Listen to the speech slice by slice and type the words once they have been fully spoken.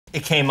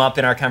it came up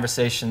in our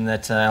conversation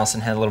that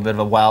Allison had a little bit of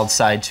a wild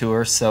side to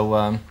her, so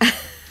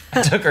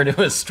I took her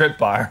to a strip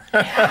bar.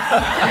 That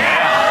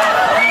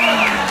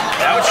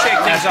would shake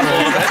things up a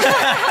little bit.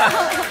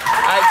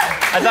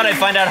 I thought I'd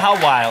find out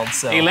how wild,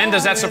 so... Elin,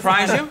 does that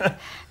surprise you?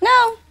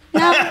 No,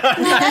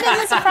 that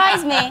doesn't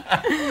surprise me.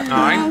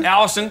 All right.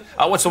 Allison,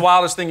 what's the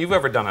wildest thing you've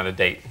ever done on a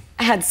date?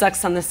 I had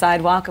sex on the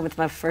sidewalk with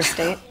my first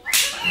date.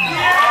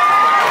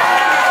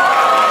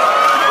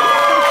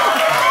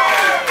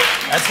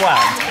 That's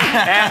wild.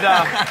 And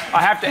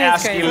I have to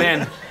ask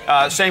Elin,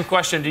 same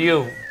question to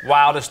you.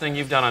 Wildest thing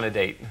you've done on a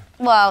date?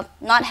 Well,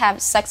 not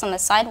have sex on the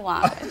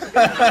sidewalk.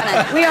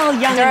 We all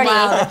young and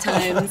wild at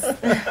times.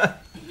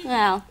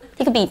 Well,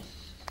 he could be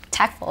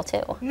tactful, too.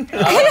 Have you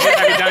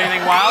done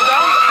anything wild,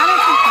 though?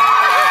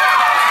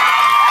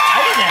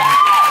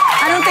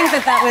 I don't think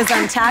that was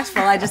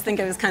untactful. I just think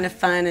it was kind of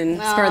fun and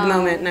spur of the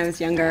moment, and I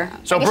was younger.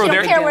 So, Bru,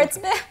 there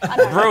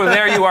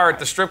you are at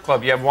the strip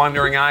club. You have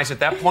wandering eyes at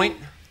that point?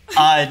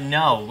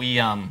 No,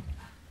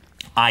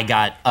 I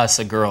got us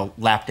a girl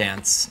lap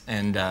dance,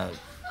 and a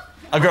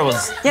girl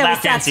was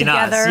lap dancing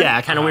us.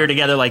 Yeah, kind of we were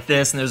together like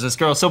this, and there's this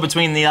girl. So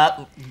between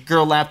the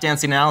girl lap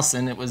dancing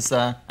Allison, it was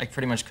I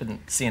pretty much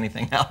couldn't see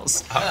anything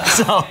else.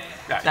 So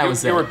that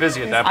was it. You were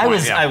busy at that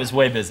point. I was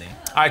way busy.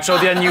 All right, so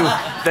then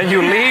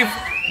you leave,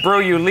 Bru.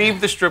 You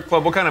leave the strip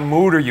club. What kind of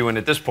mood are you in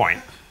at this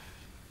point?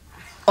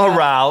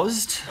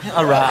 Aroused.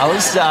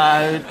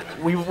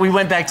 We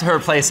went back to her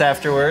place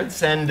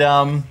afterwards, and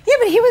yeah,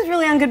 but he was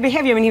really on good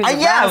behavior. I mean, he was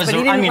aroused, but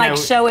he didn't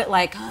show it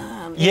like.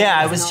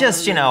 Yeah, it was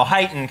just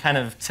heightened kind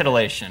of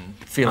titillation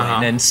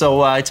feeling, and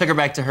so I took her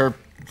back to her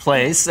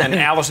place. And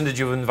Allison, did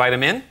you invite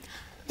him in?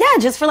 Yeah,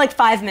 just for like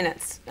 5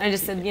 minutes. I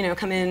just said,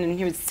 come in, and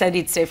he said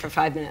he'd stay for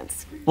 5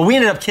 minutes. Well, we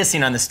ended up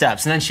kissing on the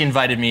steps, and then she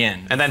invited me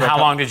in. And then how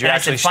long did you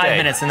actually stay? 5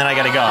 minutes, and then I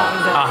got to go.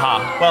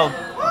 Well,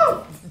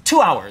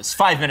 2 hours.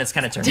 5 minutes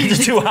kind of turned into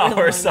 2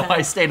 hours, so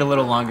I stayed a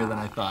little longer than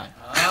I thought.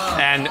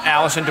 And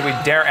Allison, do we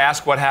dare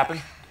ask what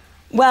happened?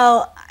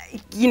 Well,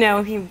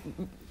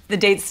 the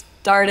date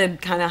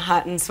started kind of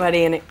hot and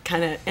sweaty, and it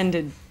kind of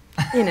ended,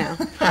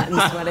 hot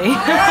and sweaty.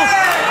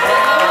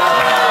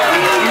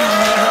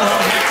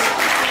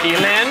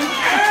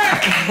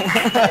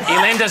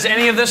 Elin, does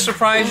any of this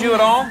surprise you at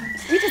all?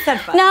 We just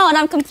had fun. No, and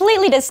I'm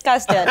completely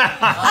disgusted.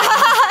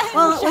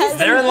 Well,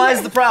 therein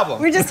lies the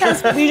problem. We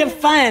have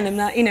fun. I'm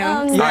not,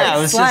 yeah,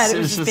 it was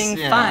just being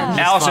fun.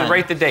 Allison,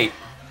 rate the date.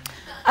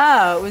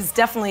 Oh, it was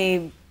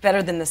definitely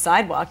better than the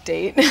sidewalk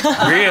date.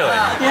 Really?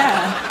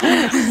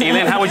 Yeah.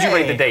 Elin, how would you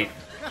rate the date?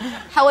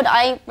 How would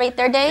I rate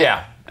their date?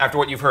 Yeah, after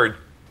what you've heard.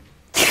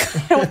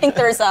 I don't think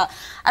there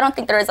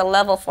is a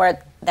level for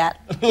it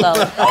that low.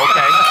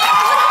 Okay.